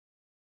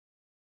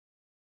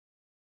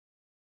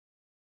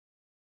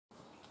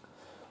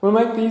We'll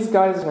make these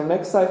guys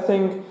next, I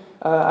think.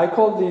 I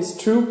call these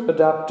tube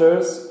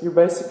adapters. You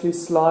basically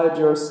slide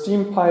your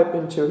steam pipe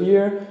into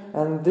here,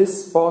 and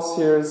this boss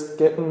here is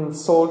getting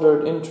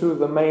soldered into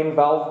the main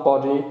valve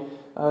body.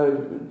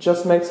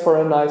 Just makes for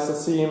a nicer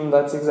seam.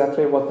 That's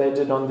exactly what they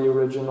did on the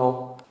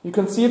original. You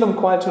can see them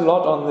quite a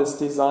lot on this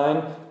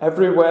design,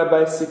 everywhere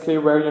basically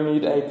where you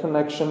need a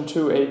connection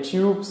to a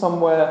tube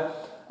somewhere,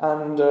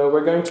 and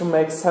we're going to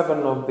make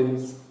 7 of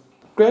these.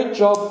 Great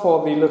job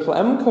for the little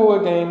MCO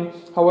again.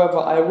 However,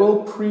 I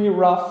will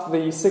pre-rough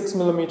the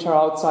 6mm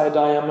outside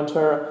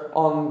diameter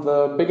on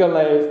the bigger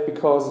lathe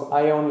because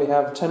I only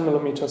have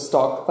 10mm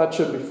stock. That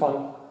should be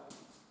fun.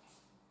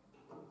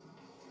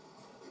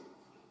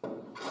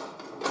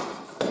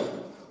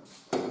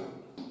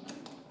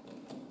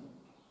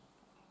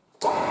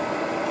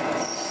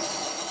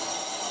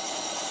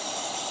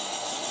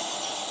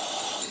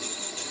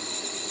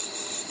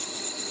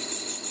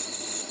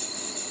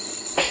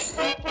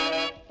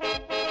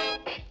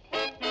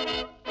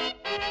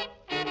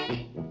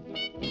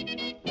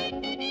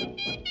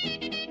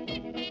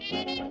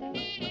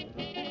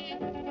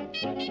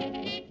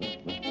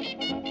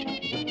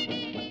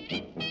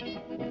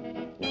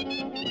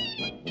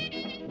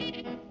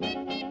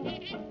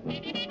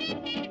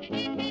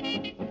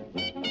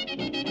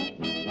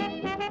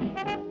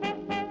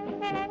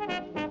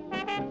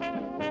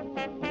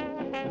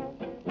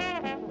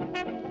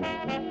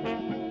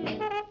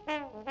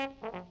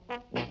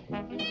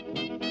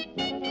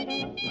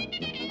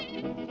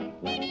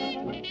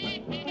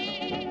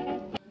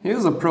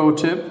 Here's a pro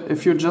tip: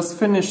 if you just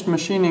finished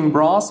machining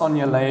brass on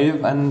your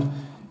lathe and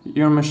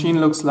your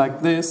machine looks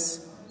like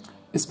this,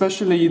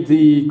 especially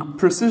the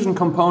precision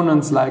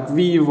components like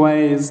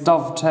V-ways,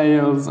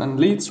 dovetails and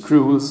lead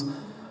screws,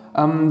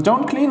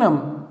 don't clean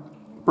them.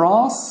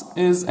 Brass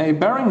is a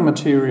bearing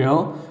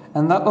material,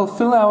 and that will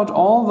fill out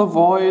all the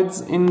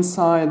voids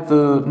inside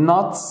the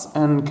nuts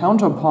and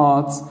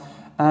counterparts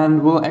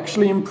and will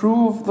actually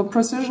improve the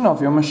precision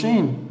of your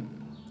machine.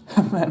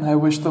 Man, I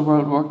wish the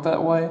world worked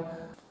that way.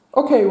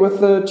 Okay,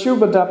 with the tube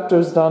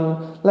adapters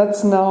done,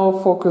 let's now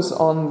focus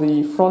on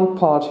the front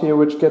part here,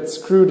 which gets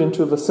screwed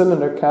into the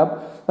cylinder cap.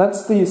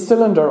 That's the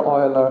cylinder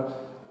oiler.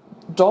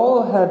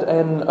 Doll had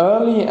an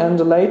early and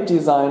a late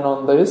design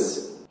on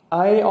this.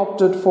 I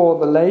opted for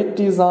the late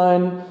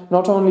design,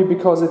 not only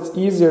because it's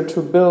easier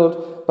to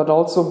build, but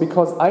also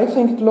because I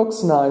think it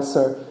looks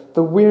nicer.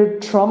 The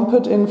weird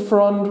trumpet in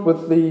front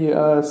with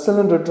the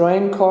cylinder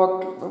drain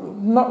cock,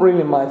 not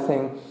really my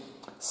thing.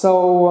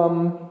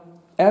 So,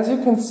 as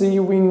you can see,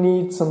 we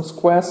need some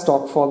square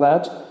stock for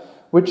that,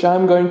 which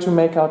I'm going to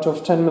make out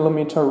of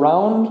 10mm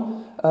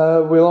round.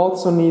 We'll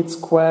also need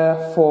square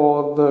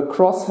for the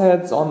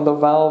crossheads on the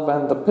valve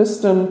and the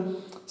piston.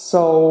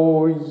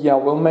 So yeah,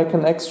 we'll make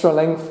an extra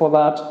length for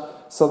that,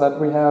 so that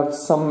we have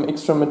some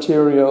extra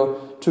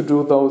material to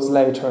do those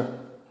later.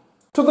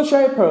 To the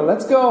shaper,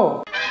 let's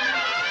go!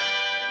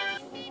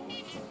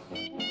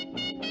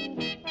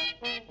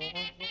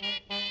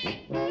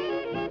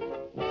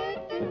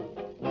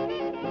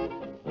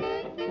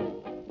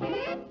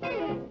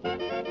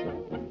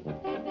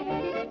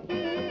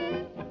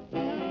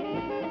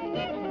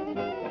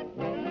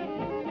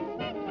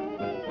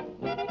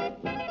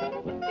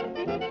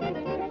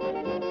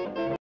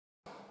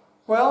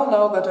 Well,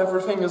 now that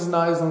everything is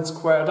nice and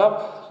squared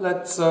up,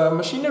 let's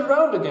machine it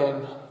around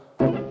again.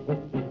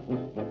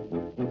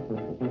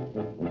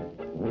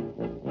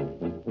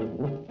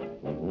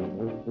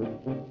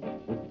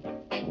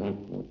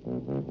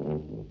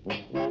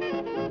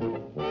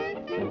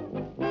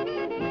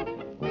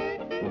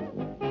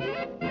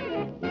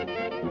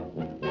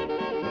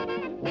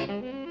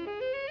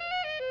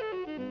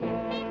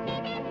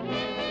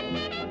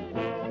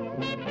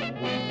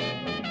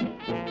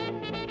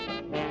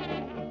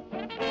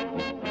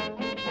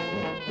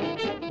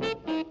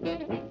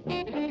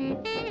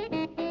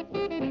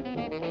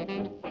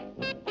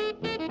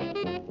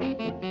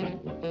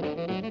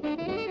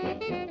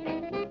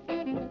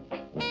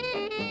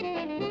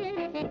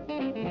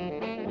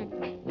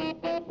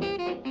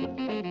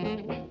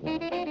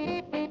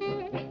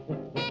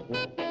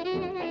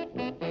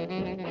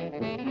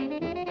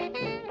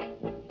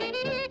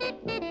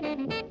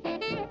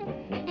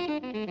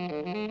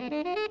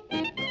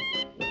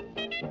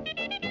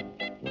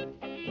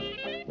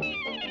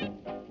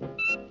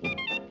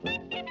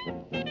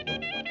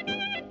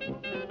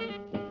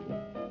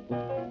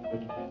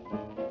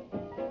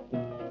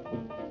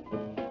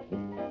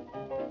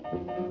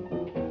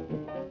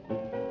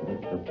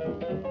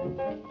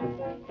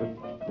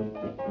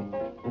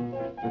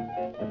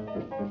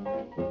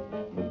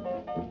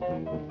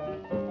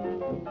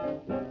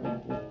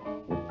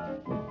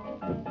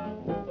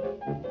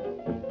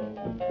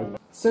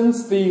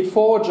 Since the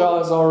forge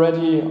is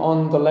already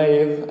on the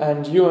lathe,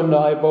 and you and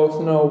I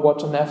both know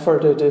what an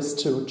effort it is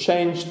to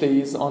change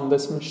these on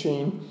this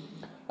machine,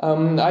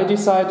 I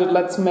decided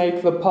let's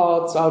make the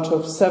parts out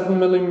of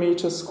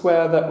 7mm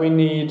square that we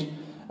need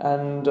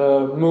and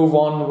move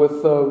on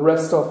with the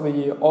rest of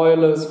the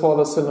oilers for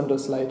the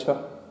cylinders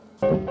later.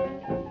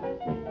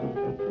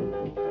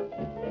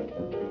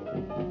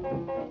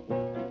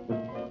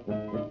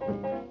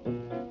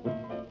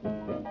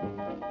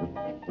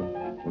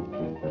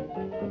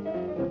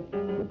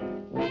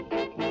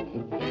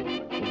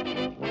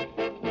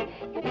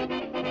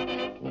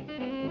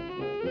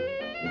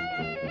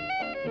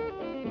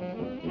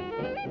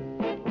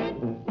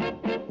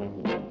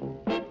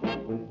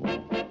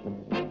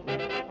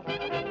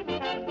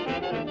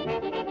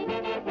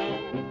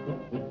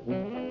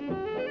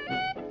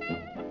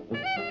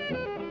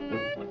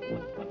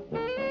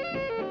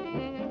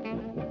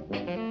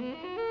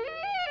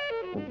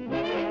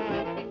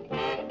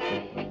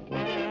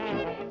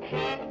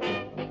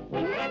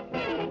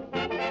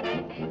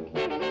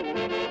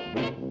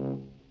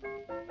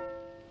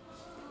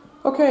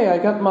 Okay, I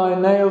got my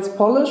nails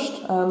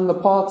polished and the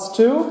parts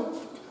too.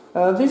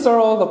 These are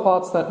all the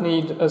parts that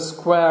need a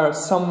square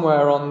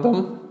somewhere on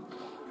them.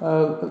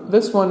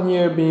 This one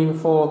here being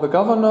for the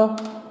governor.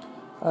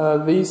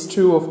 These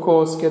two of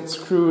course get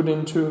screwed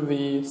into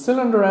the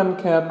cylinder end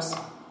caps,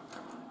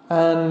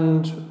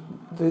 and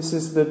this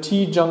is the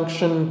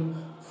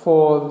T-junction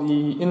for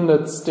the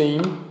inlet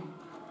steam,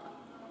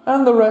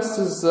 and the rest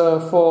is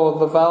for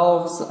the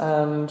valves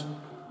and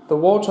the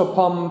water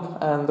pump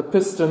and the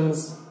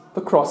pistons,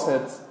 the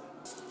crossheads.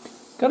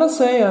 Gotta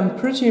say, I'm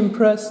pretty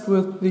impressed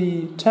with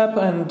the tap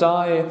and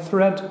die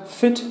thread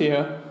fit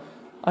here.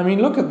 I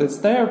mean, look at this,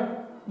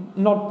 they're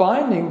not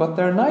binding, but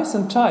they're nice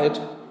and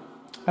tight.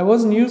 I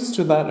wasn't used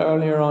to that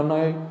earlier on.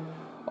 I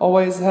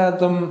always had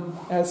them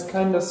as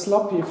kind of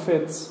sloppy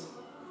fits.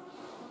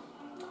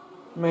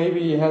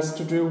 Maybe it has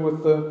to do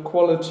with the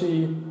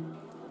quality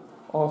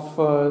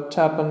of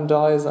tap and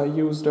dies I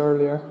used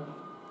earlier.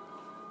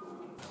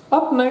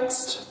 Up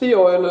next, the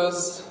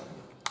oilers.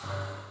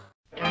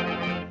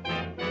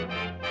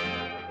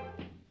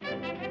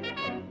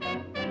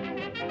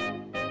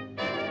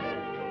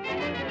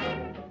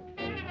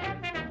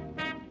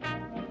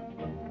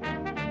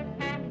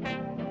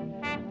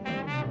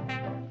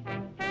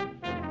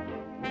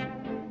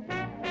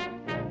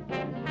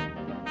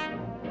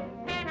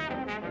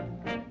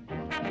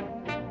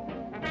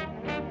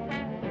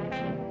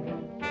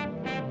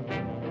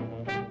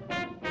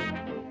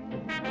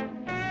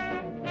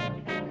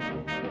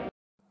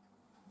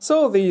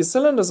 So the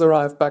cylinders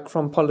arrived back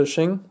from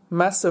polishing.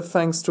 Massive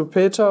thanks to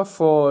Peter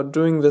for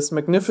doing this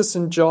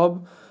magnificent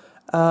job.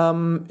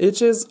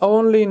 It is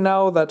only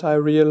now that I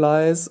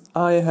realize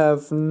I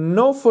have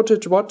no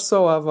footage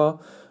whatsoever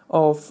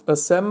of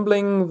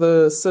assembling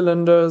the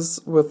cylinders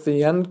with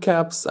the end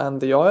caps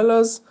and the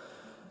oilers.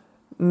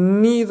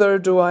 Neither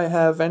do I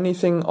have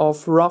anything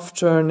of rough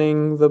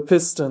turning the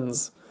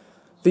pistons.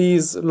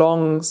 These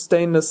long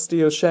stainless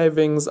steel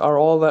shavings are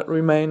all that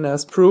remain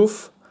as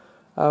proof.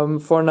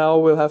 For now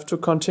we'll have to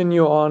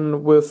continue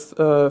on with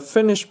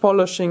finish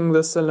polishing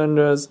the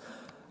cylinders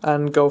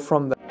and go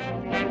from there.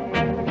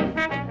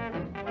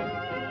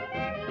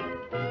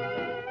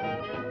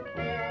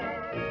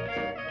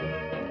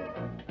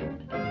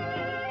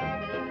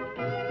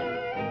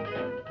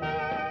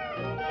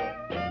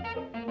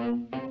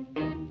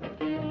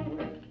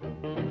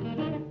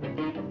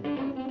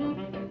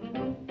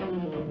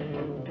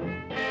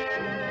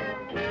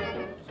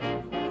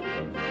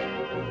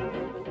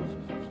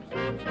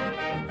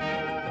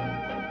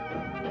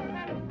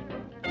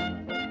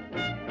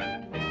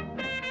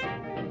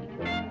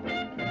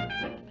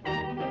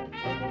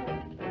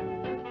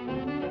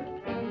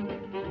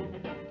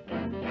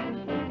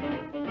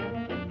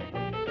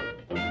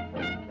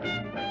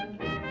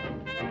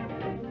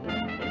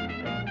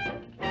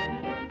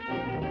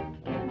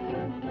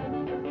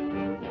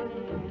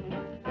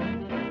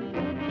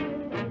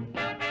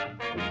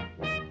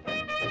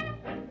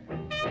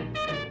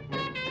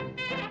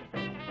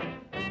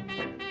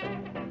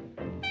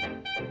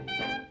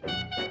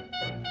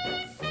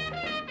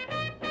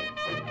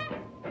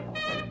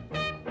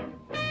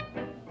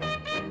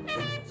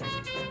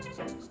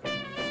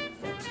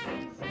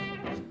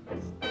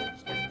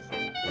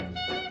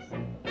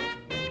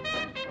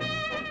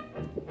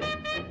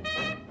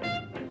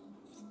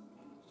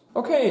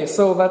 Okay,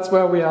 so that's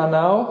where we are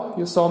now.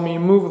 You saw me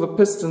move the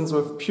pistons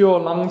with pure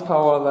lung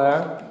power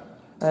there.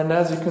 And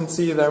as you can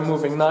see, they're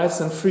moving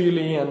nice and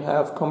freely and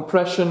have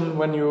compression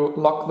when you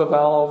lock the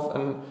valve,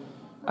 and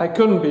I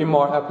couldn't be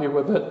more happy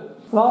with it.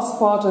 Last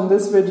part in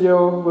this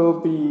video will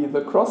be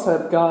the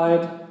crosshead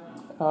guide.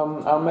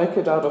 I'll make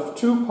it out of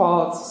two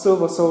parts,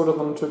 silver solder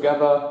them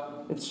together.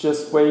 It's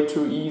just way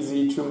too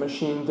easy to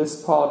machine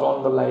this part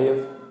on the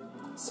lathe.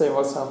 Save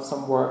ourselves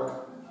some work.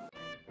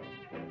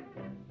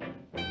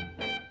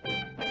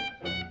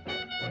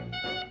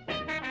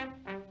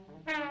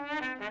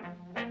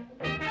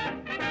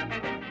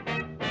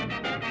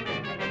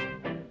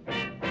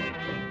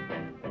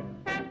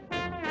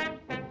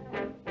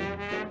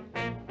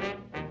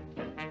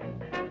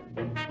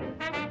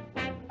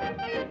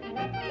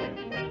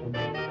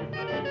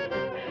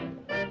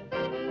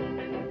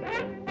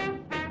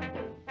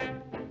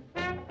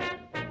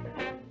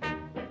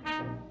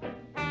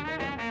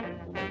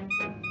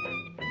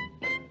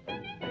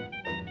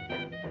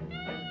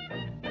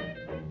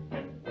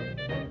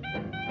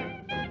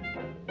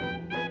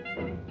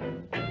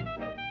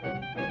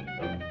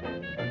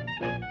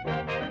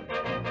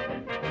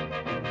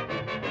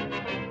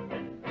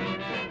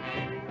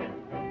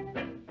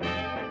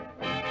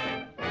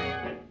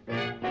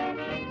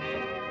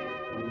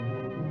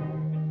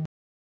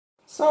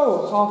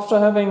 So, after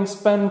having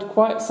spent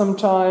quite some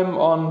time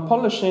on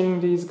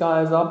polishing these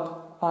guys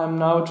up, I'm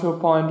now to a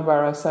point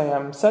where I say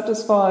I'm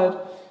satisfied.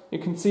 You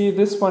can see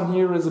this one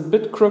here is a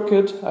bit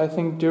crooked. I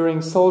think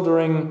during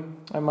soldering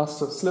I must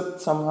have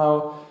slipped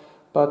somehow,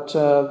 but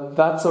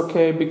that's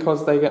okay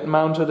because they get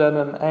mounted at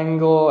an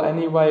angle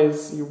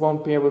anyways, you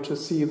won't be able to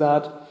see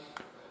that.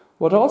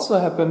 What also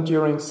happened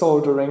during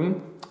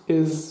soldering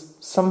is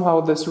somehow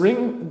these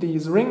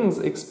rings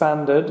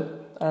expanded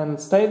and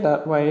stayed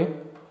that way,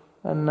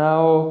 and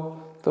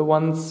now the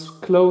one's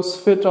close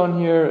fit on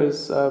here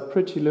is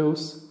pretty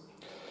loose.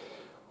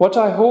 What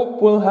I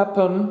hope will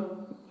happen,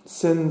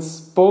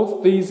 since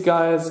both these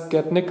guys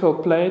get nickel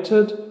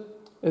plated,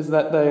 is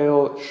that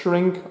they'll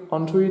shrink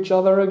onto each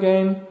other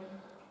again.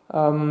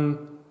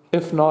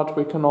 If not,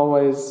 we can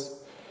always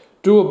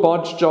do a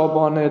bodge job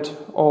on it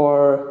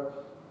or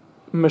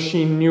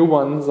machine new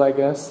ones, I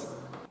guess.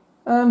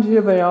 And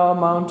here they are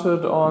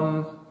mounted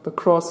on the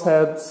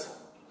crossheads,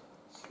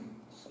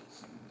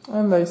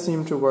 and they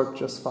seem to work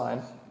just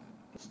fine.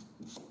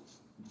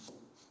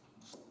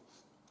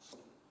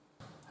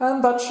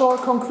 And that shall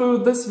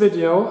conclude this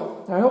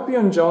video. I hope you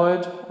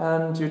enjoyed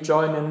and you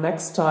join in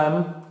next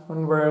time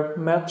when we're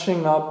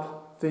matching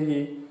up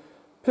the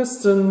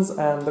pistons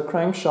and the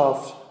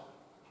crankshaft.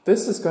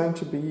 This is going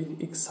to be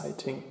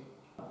exciting.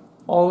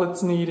 All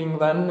it's needing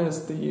then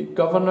is the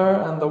governor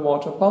and the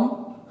water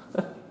pump.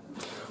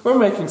 We're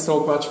making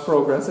so much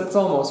progress, it's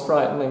almost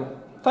frightening.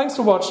 Thanks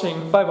for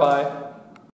watching, bye bye.